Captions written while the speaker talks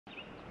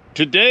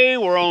Today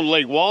we're on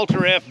Lake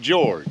Walter F.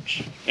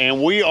 George,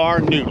 and we are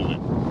noodling.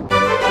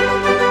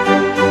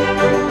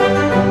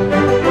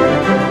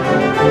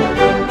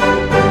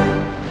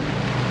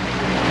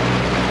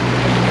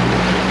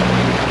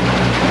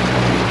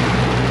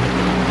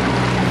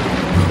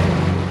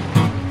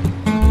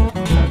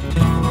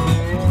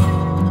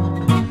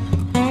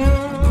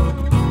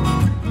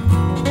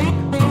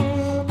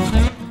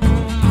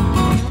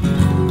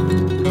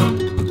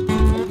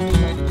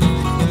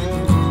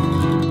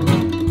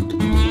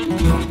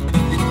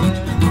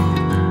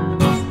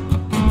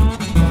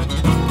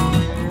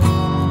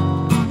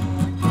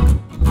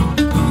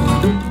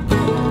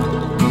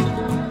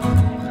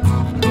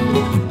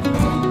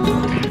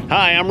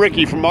 Hi, I'm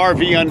Ricky from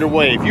RV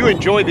Underway. If you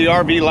enjoy the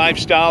RV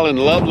lifestyle and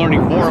love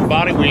learning more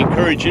about it, we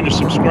encourage you to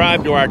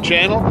subscribe to our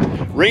channel.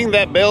 Ring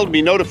that bell to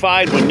be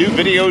notified when new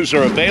videos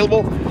are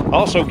available.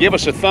 Also, give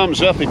us a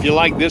thumbs up if you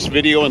like this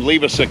video and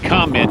leave us a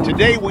comment.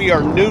 Today we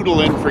are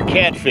noodling for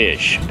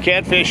catfish.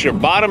 Catfish are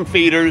bottom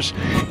feeders,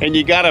 and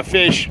you gotta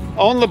fish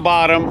on the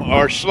bottom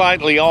or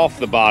slightly off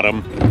the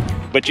bottom,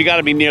 but you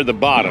gotta be near the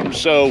bottom.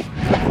 So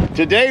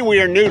today we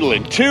are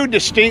noodling. Two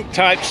distinct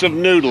types of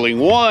noodling.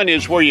 One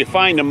is where you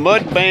find a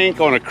mud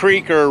bank on a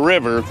creek or a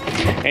river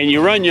and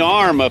you run your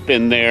arm up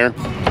in there,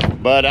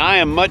 but I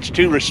am much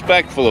too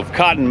respectful of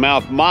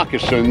cottonmouth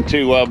moccasin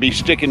to be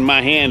sticking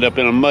my hand up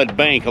in a mud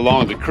bank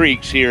along the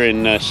creeks here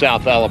in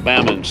South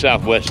Alabama and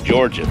Southwest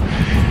Georgia.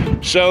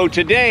 So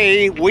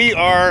today we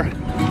are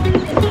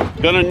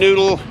gonna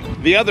noodle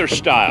the other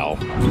style,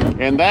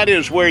 and that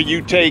is where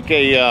you take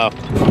a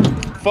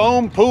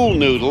foam pool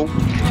noodle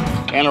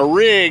and a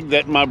rig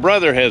that my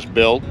brother has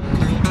built,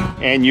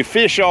 and you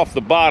fish off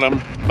the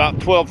bottom, about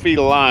 12 feet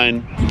of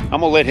line. I'm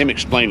gonna let him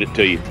explain it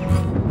to you.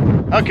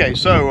 Okay,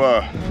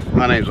 so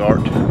my name's Art,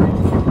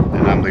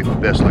 and I'm the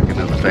best looking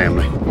of the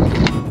family.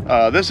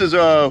 This is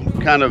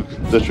kind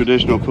of the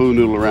traditional pool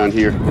noodle around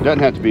here. It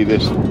doesn't have to be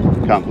this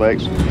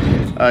complex.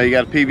 You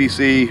got a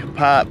PVC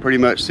pipe pretty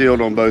much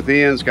sealed on both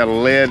ends, got a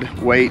lead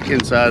weight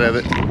inside of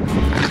it,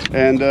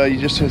 and you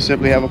just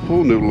simply have a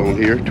pool noodle on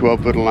here,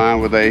 12 foot of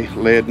line with a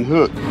lead and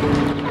hook.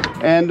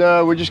 And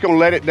we're just gonna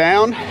let it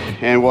down,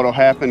 and what'll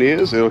happen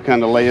is it'll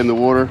kind of lay in the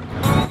water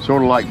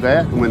sort of like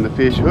that. And when the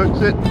fish hooks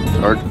it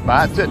or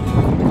bites it,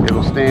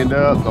 it'll stand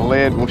up, the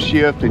lead will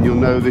shift, and you'll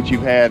know that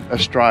you've had a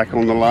strike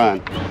on the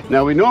line.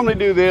 Now we normally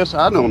do this,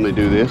 I normally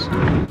do this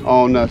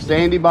on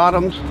sandy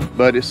bottoms,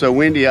 but it's so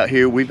windy out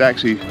here, we've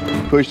actually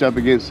pushed up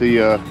against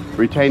the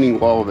retaining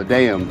wall of a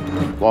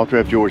dam, Walter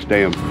F. George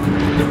Dam.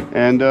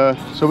 And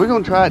so we're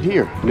gonna try it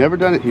here. Never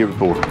done it here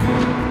before.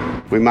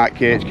 We might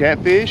catch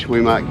catfish,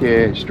 we might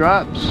catch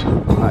stripes,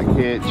 might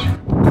catch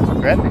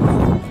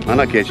crappie. Might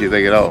not catch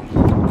anything at all.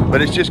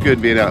 But it's just good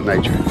being out in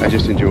nature. I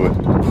just enjoy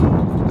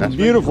it. That's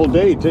beautiful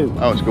day too.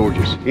 Oh, it's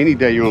gorgeous. Any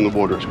day you're on the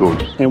water, it's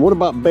gorgeous. And what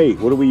about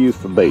bait? What do we use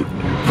for bait?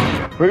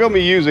 We're gonna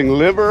be using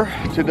liver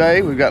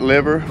today. We've got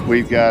liver,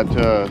 we've got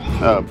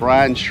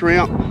brine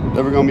shrimp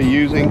that we're gonna be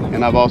using,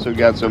 and I've also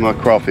got some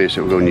crawfish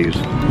that we're gonna use.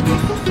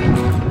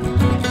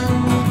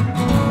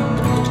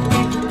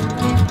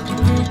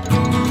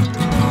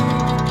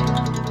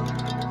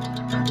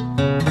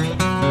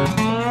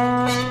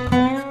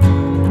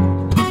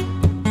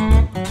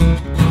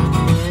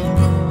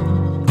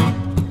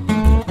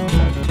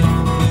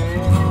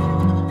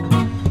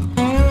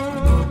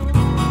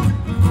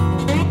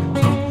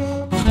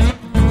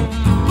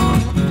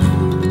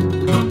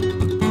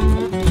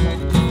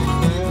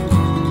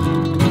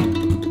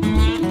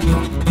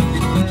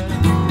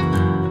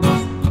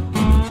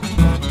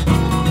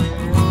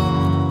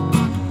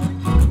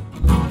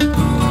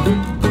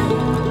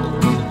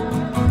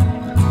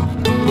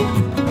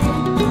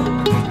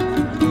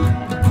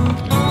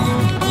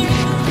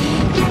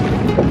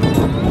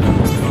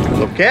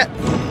 Cat,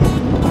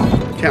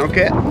 channel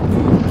cat.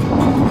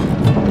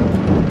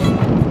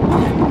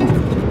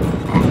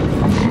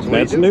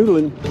 That's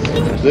noodling.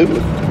 That's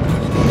noodling.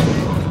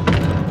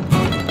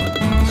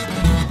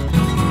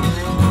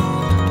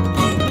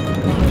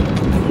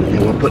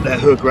 And we'll put that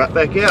hook right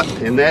back out.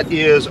 And that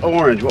is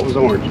orange. What was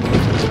orange?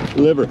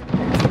 Liver.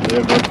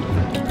 Liver.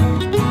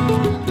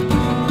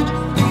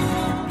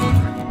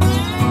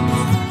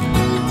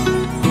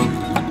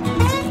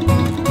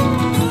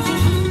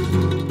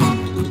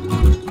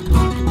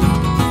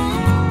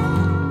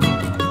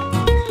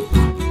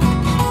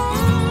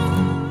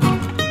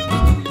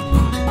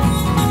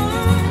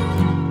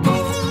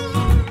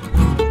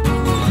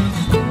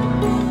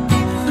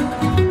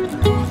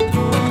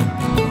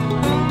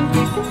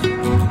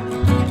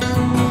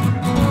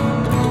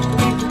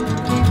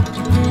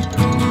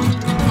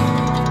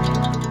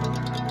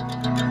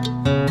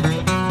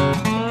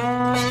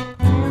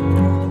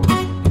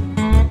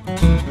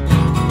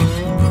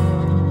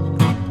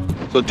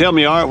 So tell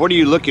me, Art, what are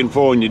you looking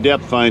for in your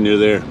depth finder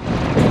there?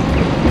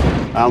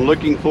 I'm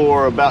looking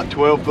for about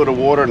 12 foot of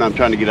water, and I'm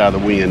trying to get out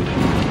of the wind.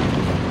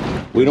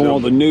 We don't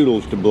want the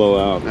noodles to blow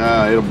out.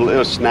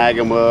 It'll snag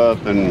them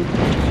up, and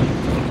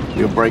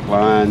you'll break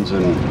lines,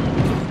 and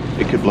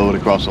it could blow it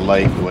across the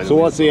lake. So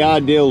what's the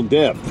ideal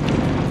depth?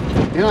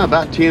 You know,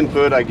 about 10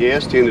 foot, I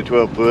guess, 10 to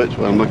 12 foot is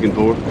what I'm looking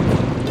for.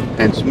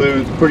 And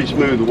smooth, pretty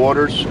smooth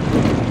waters.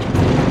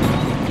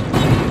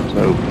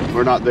 So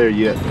we're not there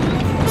yet.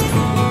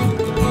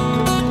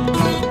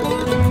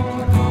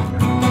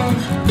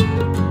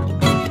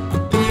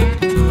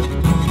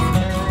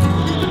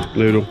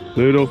 Noodle,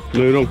 noodle,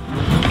 noodle.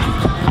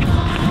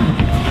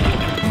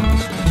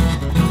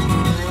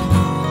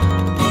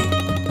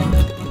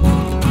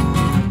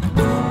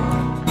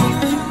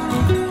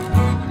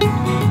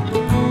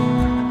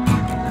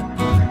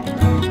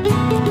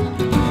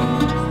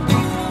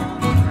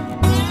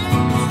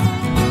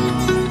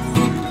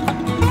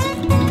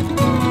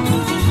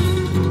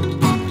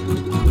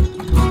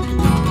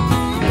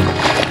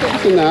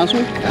 That's a nice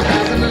one.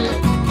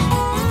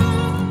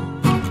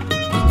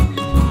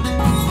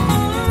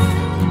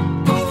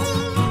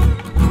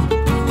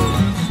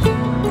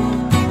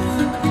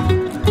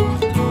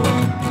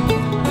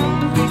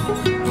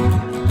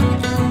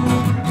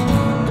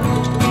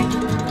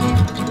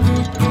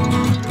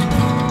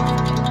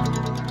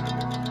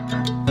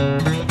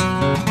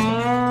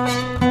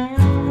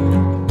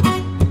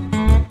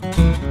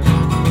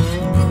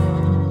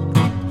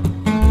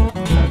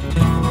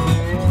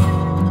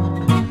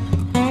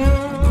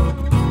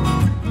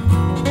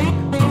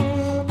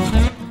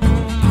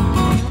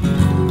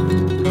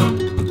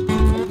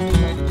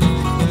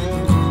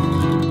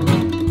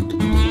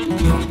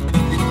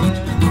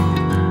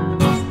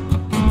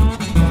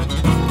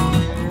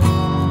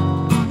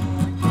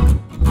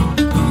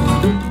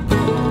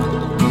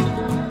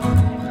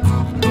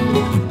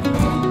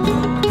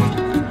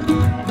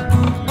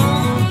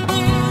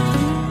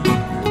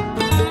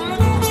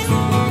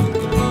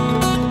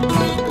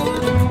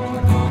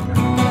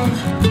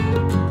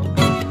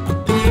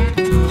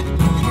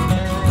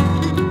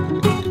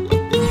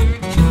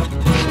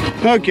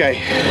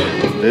 Okay,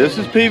 this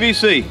is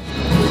PVC.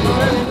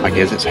 I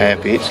guess it's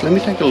 1/2 inch. Let me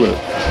take a look.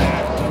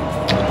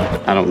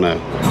 I don't know.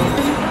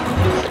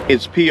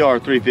 It's PR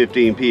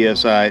 315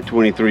 PSI at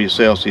 23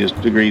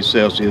 degrees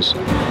Celsius.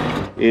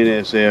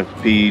 NSF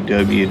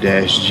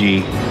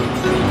PW-G.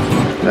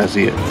 That's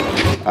it.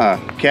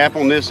 Cap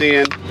on this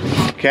end,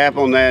 cap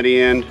on that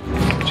end.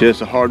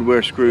 Just a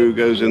hardware screw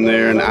goes in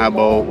there, an eye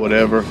bolt,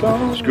 whatever.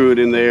 Screw it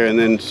in there and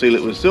then seal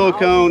it with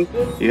silicone.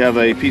 You have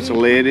a piece of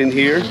lead in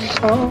here,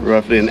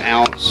 roughly an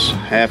ounce,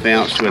 1/2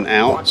 ounce to an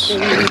ounce.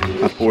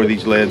 I pour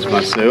these leads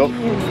myself.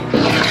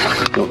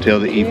 Don't tell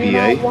the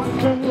EPA.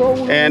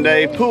 And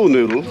a pool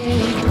noodle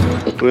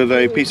with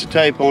a piece of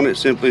tape on it,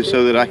 simply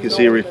so that I can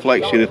see a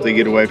reflection if they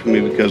get away from me,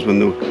 because when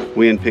the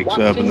wind picks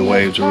up and the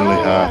waves are really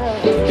high,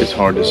 it's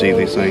hard to see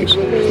these things.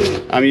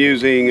 I'm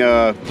using,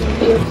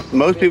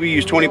 most people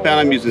use 20 pound,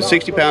 I'm using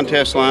 60 pound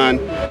test line,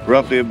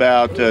 roughly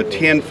about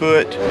 10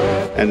 foot.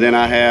 And then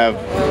I have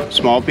a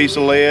small piece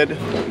of lead,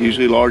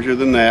 usually larger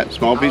than that,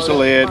 small piece of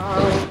lead.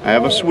 I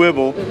have a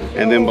swivel,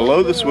 and then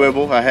below the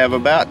swivel, I have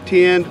about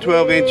 10 to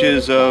 12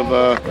 inches of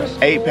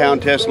 8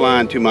 pound test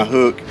line to my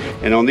hook.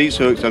 And on these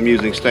hooks, I'm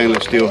using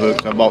stainless steel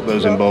hooks. I bought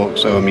those in bulk,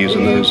 so I'm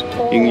using those.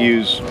 You can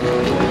use,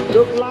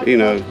 you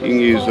can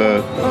use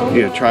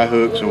tri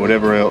hooks or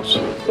whatever else.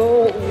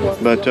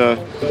 But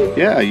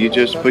yeah, you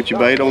just put your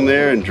bait on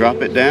there and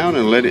drop it down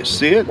and let it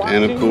sit.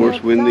 And of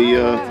course, when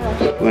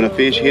a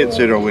fish hits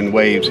it or when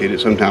waves hit it,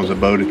 sometimes a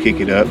boat will kick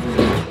it up.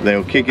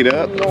 They'll kick it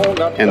up,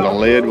 and the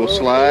lead will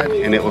slide,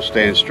 and it will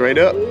stand straight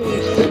up.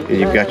 And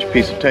you've got your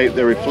piece of tape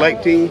there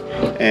reflecting.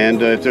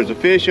 And if there's a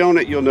fish on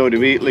it, you'll know it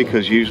immediately,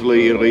 because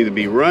usually it'll either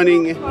be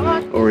running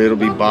or it'll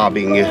be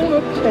bobbing.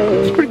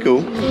 It's pretty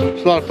cool.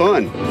 It's a lot of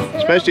fun.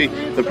 Especially,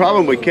 the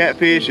problem with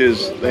catfish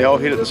is they all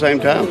hit at the same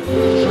time.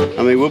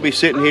 I mean, we'll be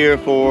sitting here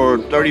for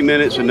 30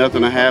 minutes and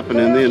nothing will happen,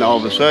 and then all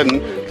of a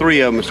sudden, 3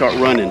 of them start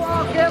running.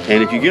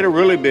 And if you get a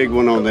really big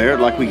one on there,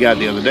 like we got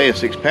the other day, a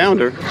 6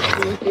 pounder,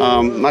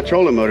 my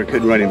trolling motor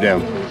couldn't run him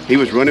down. He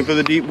was running for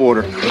the deep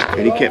water, and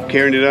he kept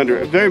carrying it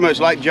under, very much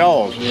like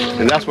Jaws.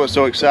 And that's what's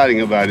so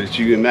exciting about it.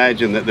 You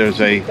imagine that there's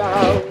a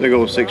big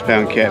old 6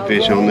 pound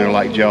catfish on there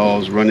like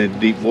Jaws running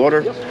deep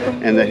water,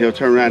 and that he'll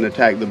turn around and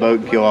attack the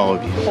boat and kill all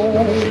of you.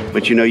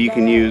 But you know, you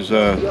can use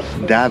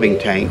diving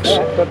tanks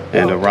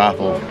and a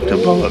rifle to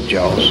blow up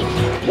Jaws.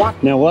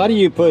 Now, why do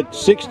you put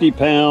 60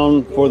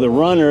 pound for the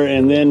runner,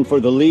 and then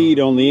for the lead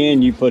on the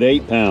end you put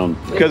 8 pound?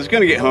 Because it's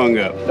going to get hung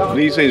up.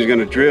 These things are going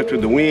to drift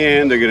with the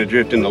wind. They're going to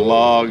drift into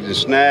logs and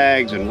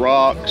snags and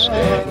rocks,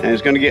 and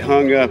it's going to get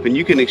hung up, and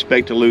you can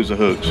expect to lose the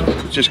hooks.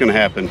 It's just going to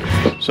happen.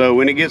 So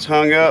when it gets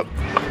hung up,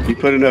 you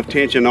put enough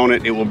tension on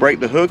it, it will break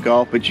the hook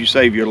off, but you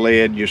save your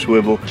lead, your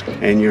swivel,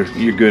 and your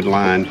good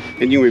line,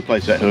 and you can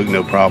replace that hook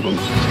no problem.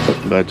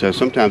 But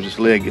sometimes this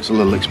lead gets a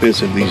little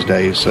expensive these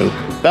days, so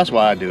that's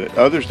why I do it.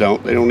 Others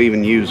don't. They don't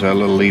even use a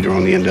little leader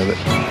on the end of it.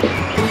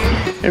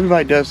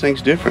 Everybody does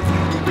things different.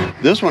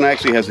 This one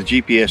actually has a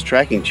GPS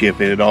tracking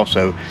chip in it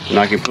also, and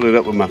I can pull it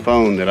up with my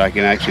phone that I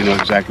can actually know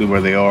exactly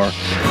where they are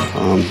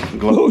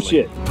globally. Oh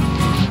shit.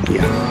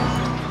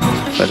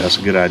 Yeah, but that's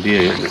a good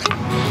idea, isn't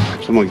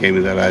it? Someone gave me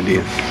that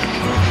idea.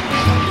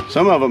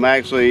 Some of them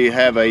actually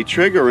have a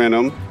trigger in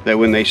them that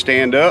when they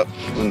stand up,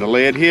 when the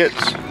lead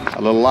hits,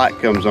 a little light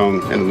comes on,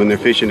 and when they're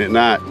fishing at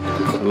night,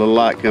 a little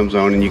light comes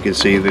on and you can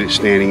see that it's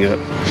standing up.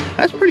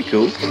 That's pretty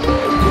cool.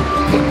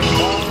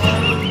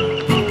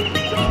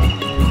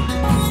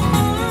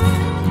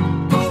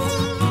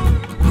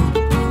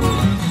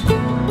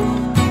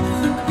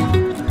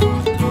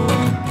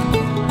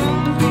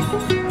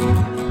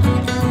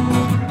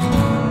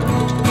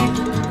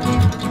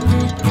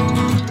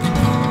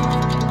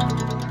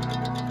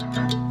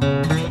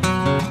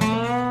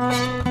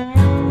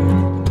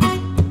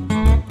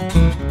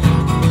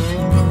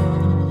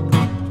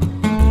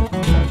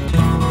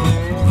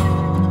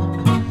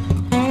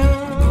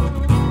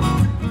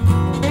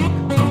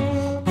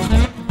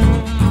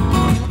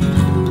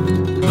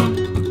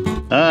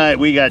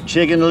 We got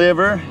chicken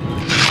liver,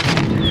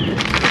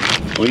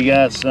 we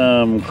got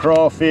some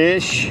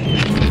crawfish,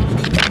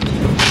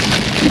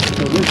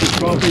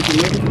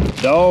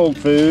 dog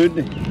food,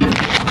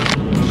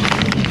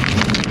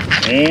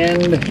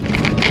 and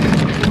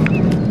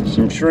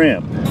some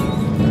shrimp.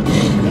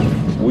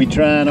 We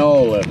trying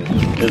all of it.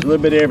 There's a little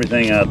bit of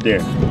everything out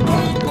there.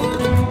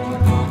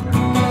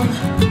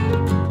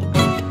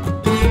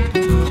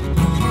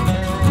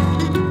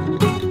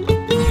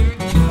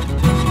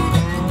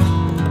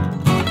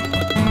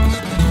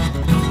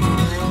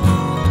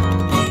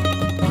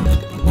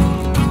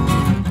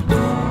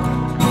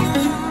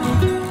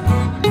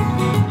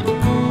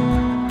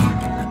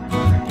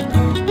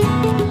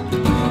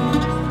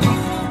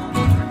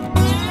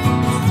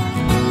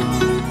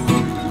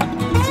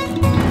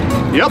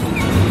 Yep.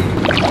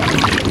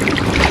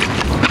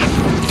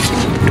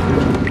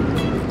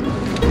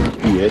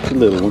 Yeah, it's a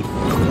little one.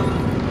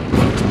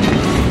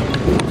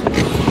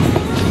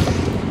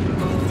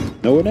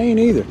 No, it ain't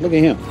either. Look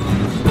at him.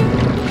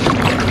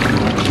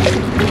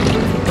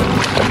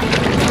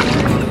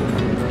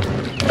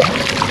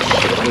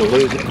 We'll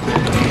lose it.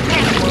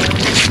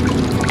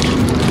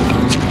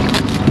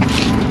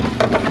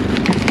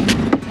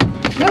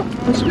 Yep,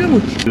 that's a good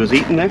one. He was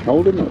eating there.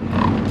 Hold him up.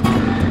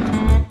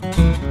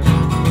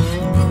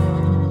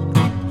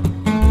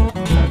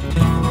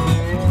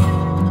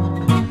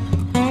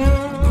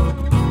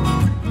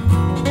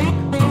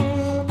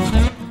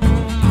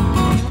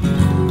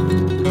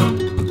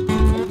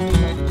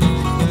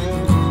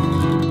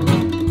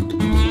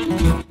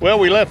 Well,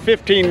 we left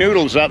 15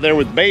 noodles out there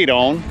with bait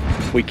on.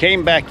 We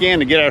came back in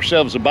to get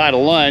ourselves a bite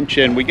of lunch,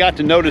 and we got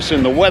to notice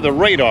in the weather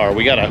radar,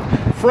 we got a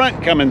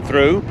front coming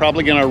through,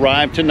 probably gonna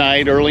arrive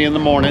tonight early in the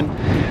morning,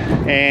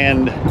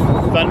 and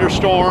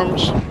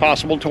thunderstorms,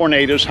 possible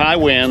tornadoes, high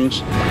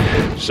winds.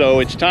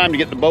 So it's time to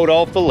get the boat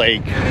off the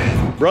lake.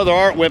 Brother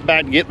Art went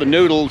back to get the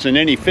noodles and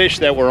any fish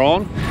that were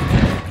on.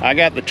 I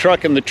got the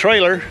truck and the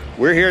trailer.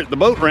 We're here at the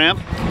boat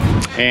ramp,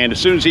 and as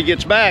soon as he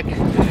gets back,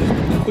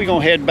 we're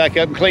gonna head back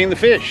up and clean the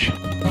fish.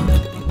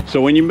 So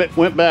when you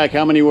went back,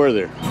 how many were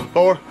there?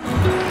 4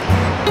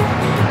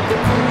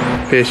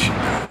 fish.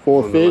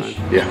 4 fish?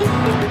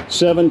 Yeah.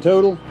 7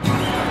 total?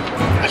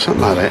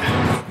 Something like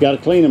that. Got to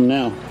clean them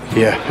now.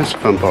 Yeah, that's the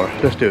fun part.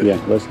 Let's do it. Yeah,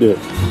 let's do it.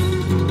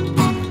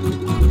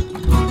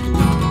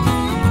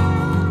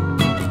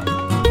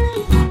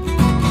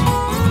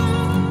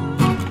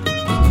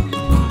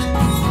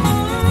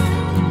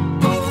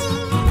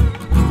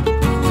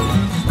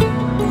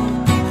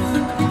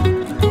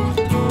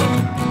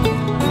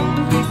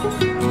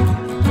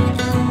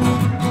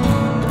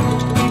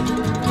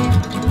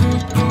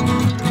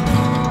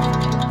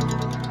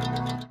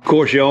 Of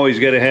course, you always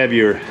got to have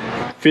your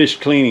fish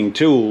cleaning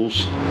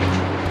tools.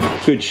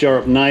 Good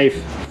sharp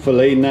knife,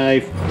 fillet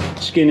knife,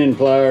 skinning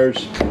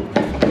pliers,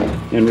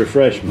 and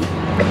refreshment.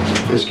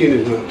 The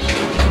skinning hooks.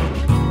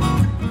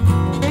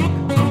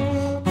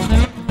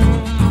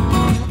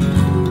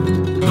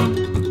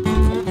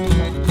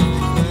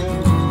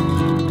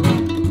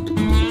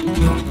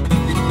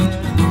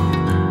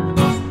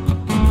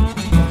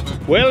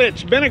 Well,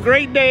 it's been a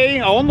great day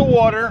on the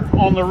water,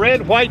 on the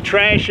red, white,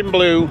 trash, and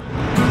blue.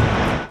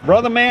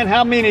 Brother man,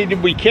 how many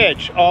did we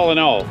catch all in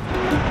all?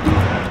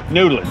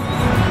 Noodling.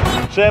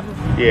 7?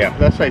 Yeah,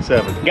 let's say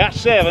 7. Got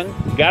 7,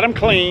 got them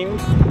cleaned.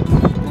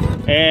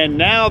 And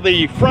now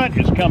the front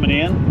is coming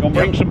in, gonna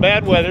bring some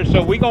bad weather.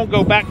 So we're gonna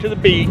go back to the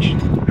beach,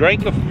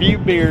 drink a few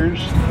beers,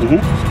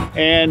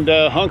 and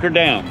hunker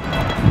down.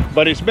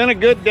 But it's been a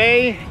good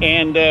day,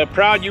 and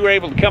proud you were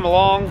able to come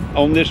along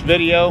on this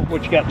video.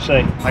 What you got to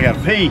say? I got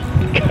to pee.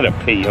 Gotta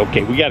pee.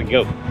 Okay, we gotta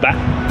go.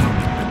 Bye.